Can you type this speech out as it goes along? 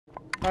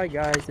Alright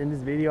guys, in this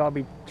video I'll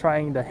be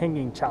trying the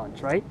hanging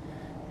challenge, right?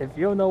 If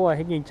you don't know what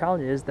hanging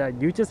challenge is,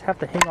 that you just have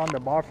to hang on the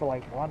bar for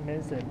like 1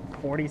 minute and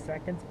 40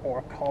 seconds,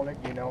 or call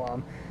it, the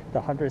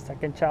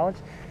 100-second challenge.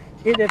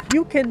 And if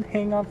you can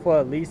hang on for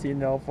at least,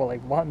 for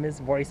like 1 minute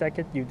and 40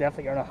 seconds, you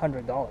definitely earn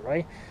 $100,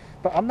 right?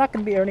 But I'm not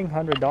going to be earning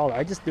 $100.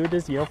 I just do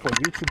this, for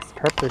YouTube's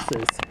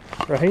purposes,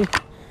 right?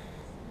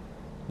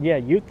 Yeah,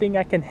 you think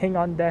I can hang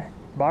on that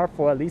bar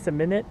for at least a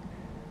minute?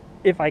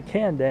 If I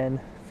can, then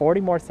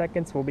 40 more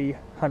seconds will be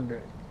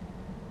 100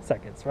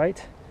 seconds,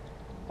 right?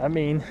 I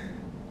mean,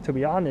 to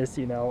be honest,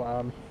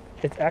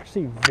 it's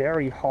actually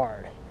very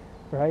hard,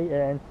 right?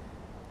 And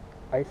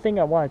I think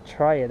I want to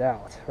try it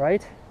out,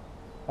 right?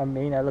 I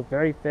mean, I look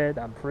very fit,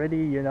 I'm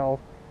pretty,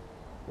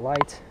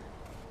 light,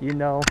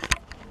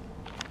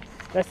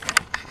 that's,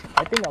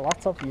 I think a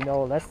lot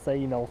of, let's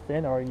say,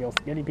 thin or,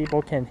 skinny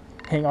people can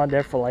hang on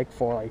there for like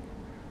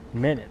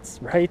minutes,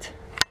 right?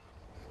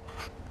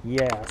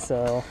 Yeah,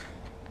 so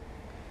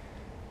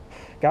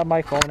got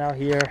my phone out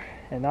here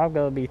and I'm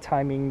gonna be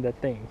timing the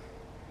thing,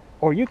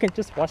 or you can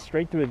just watch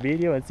straight through the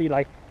video and see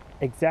like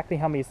exactly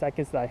how many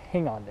seconds that I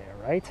hang on there,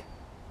 right?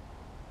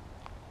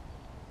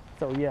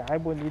 So yeah, I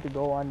would need to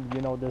go on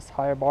this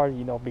higher bar,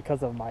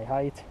 because of my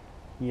height.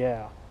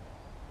 Yeah,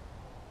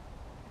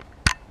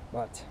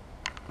 but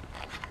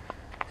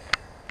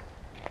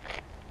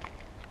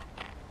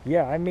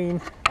yeah, I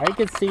mean, I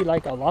can see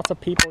like a lot of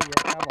people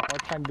have a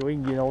hard time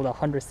doing the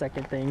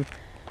 100-second thing.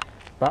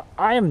 But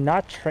I am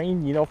not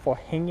trained, for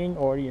hanging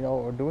or,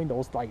 or doing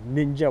those like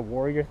ninja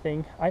warrior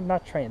thing. I'm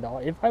not trained at all.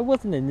 If I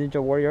wasn't a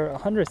ninja warrior,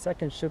 100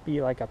 seconds should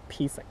be like a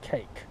piece of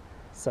cake.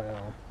 So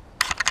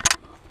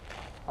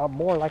I'm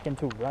more like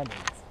into running,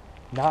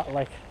 not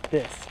like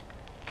this.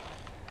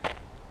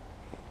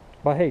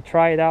 But hey,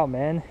 try it out,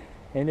 man.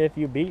 And if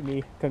you beat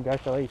me,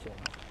 congratulations.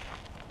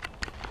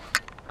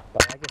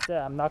 But like I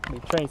said, I'm not gonna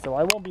be trained, so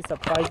I won't be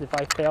surprised if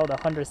I fail the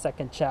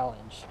 100-second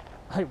challenge.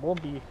 I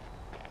won't be,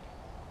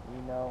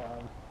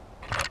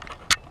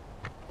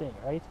 thing,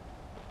 right?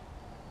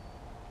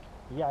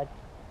 Yeah,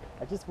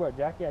 I just wear a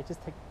jacket. I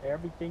just take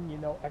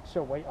everything,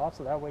 extra weight off,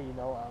 so that way,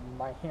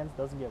 my hands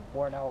doesn't get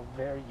worn out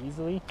very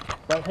easily.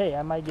 But hey,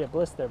 I might get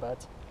blister,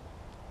 but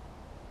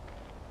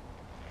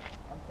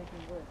I'm taking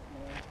risks,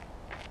 man.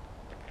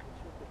 Make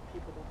sure that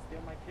people don't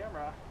steal my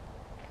camera.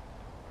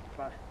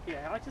 But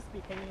yeah, I'll just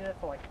be hanging it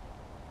for like,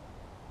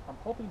 I'm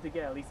hoping to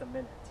get at least a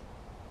minute.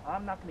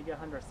 I'm not gonna get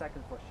 100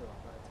 seconds for sure,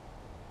 but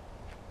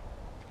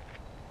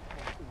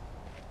we'll see.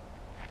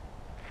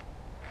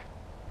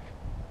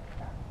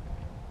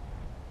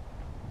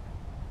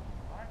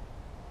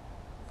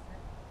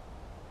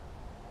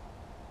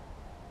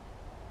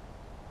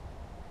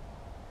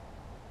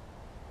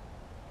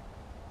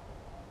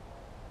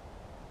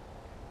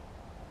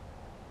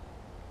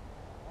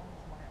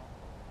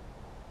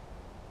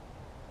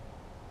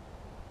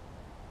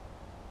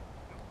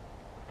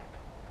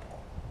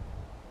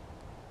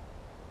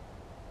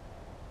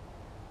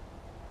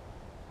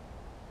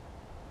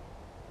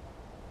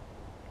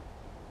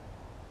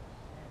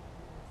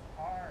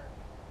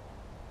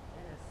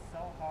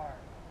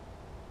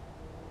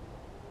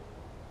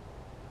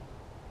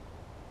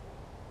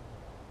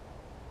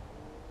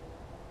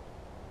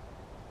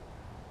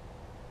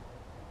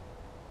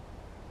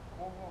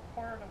 We'll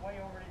quarter the way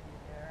over to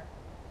here.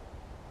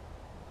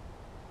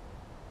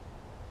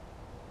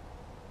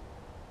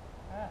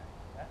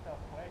 That felt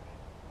quick.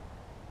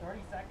 30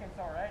 seconds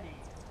already.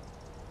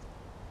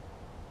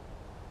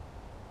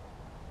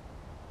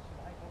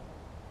 Should I go for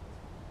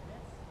 2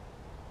 minutes?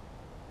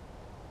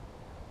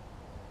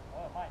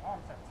 Oh, my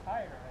arms are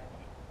tired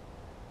already.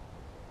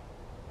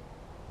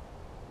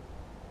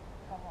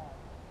 Come on.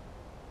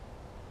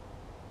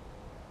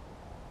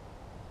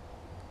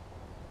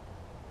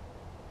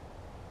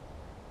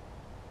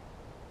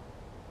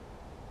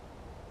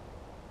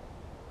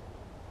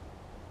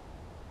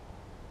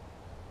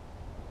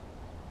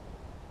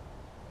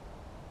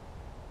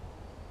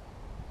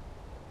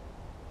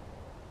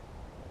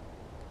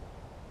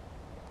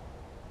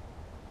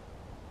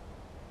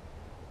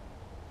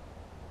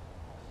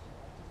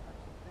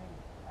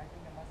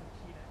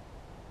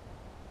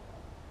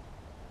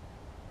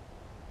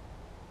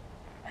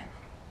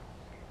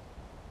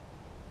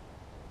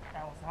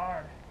 That was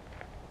hard.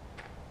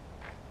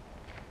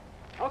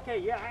 Okay,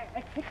 yeah,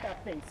 I picked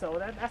that thing, so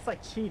that's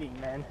like cheating,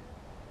 man.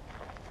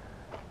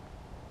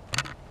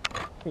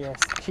 Yes,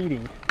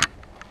 cheating.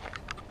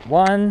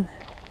 1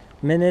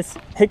 minute.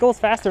 It goes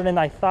faster than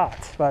I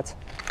thought, but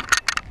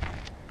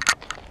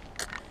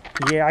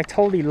yeah, I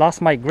totally lost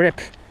my grip.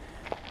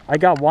 I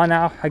got 1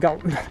 hour. I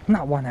got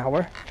not 1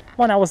 hour.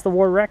 1 hour was the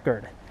world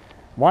record.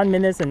 1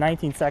 minute and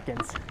 19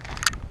 seconds.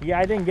 Yeah,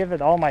 I didn't give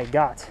it all my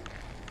gut,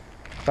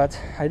 but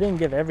I didn't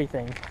give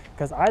everything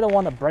because I don't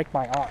want to break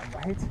my arm,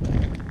 right?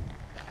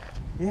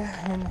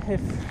 Yeah, and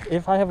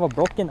if I have a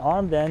broken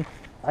arm, then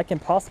I can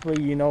possibly,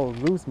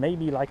 lose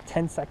maybe like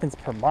 10 seconds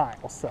per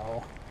mile.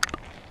 So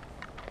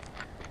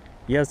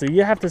yeah, so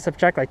you have to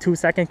subtract like 2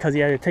 seconds because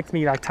yeah, it takes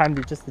me like time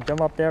to just to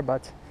jump up there,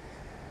 but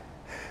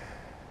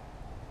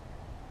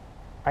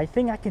I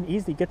think I can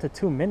easily get to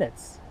 2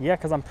 minutes. Yeah,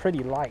 because I'm pretty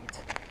light,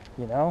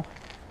 you know.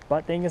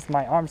 But thing is,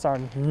 my arms are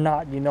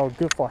not, you know,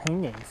 good for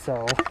hanging.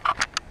 So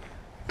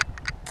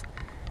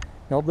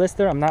no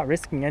blister. I'm not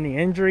risking any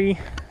injury.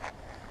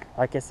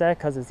 Like I said,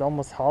 because it's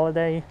almost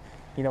holiday.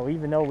 You know,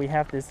 even though we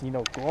have this, you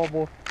know,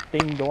 global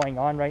thing going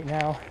on right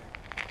now.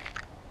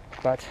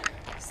 But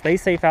stay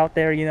safe out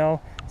there, you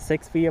know,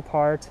 6 feet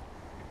apart.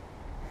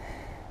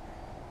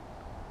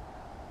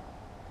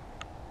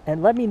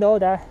 And let me know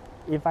that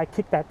if I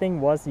kick that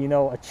thing was, you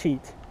know, a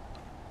cheat.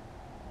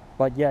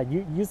 But yeah,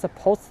 you're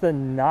supposed to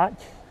not,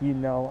 you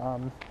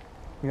know,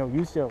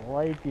 use your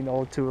leg, you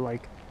know, to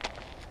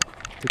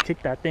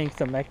kick that thing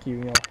to make you,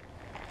 you know,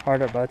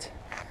 harder. But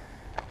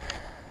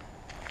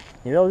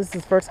you know, this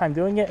is first time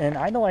doing it, and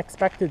I don't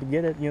expect to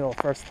get it, you know,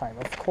 first time.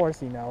 Of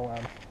course, you know,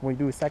 when we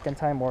do a second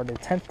time or the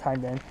 10th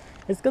time, then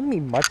it's gonna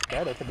be much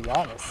better, to be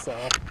honest. So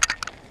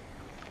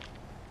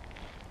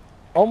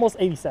almost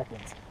 80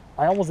 seconds.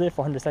 I almost did it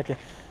for 100 seconds.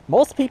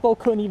 Most people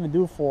couldn't even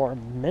do for a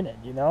minute,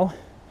 you know.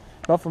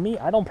 But for me,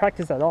 I don't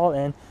practice at all,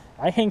 and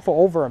I hang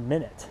for over a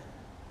minute.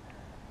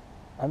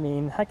 I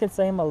mean, I could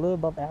say I'm a little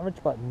above average,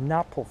 but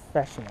not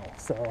professional.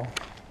 So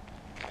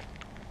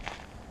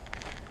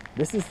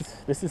this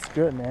is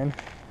good, man.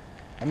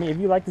 I mean, if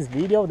you like this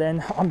video,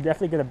 then I'm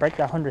definitely gonna break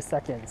that 100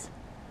 seconds.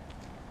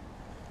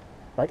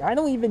 Like, I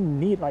don't even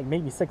need like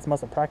maybe 6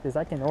 months of practice.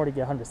 I can already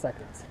get 100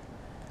 seconds.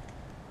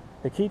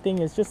 The key thing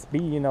is just be,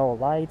 you know,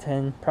 light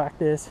and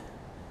practice.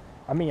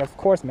 I mean, of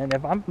course, man,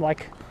 if I'm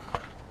like,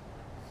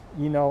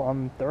 you know,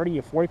 I'm 30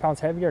 or 40 pounds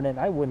heavier, then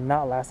I would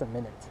not last a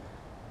minute.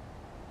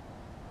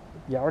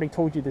 Yeah, I already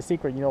told you the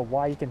secret, you know,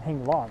 why you can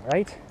hang long,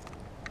 right?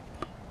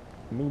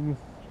 I mean,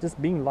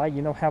 just being light,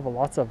 you know, have a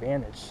lots of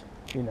advantage,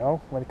 you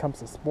know, when it comes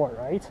to sport,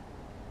 right?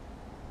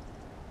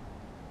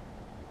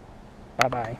 Bye-bye.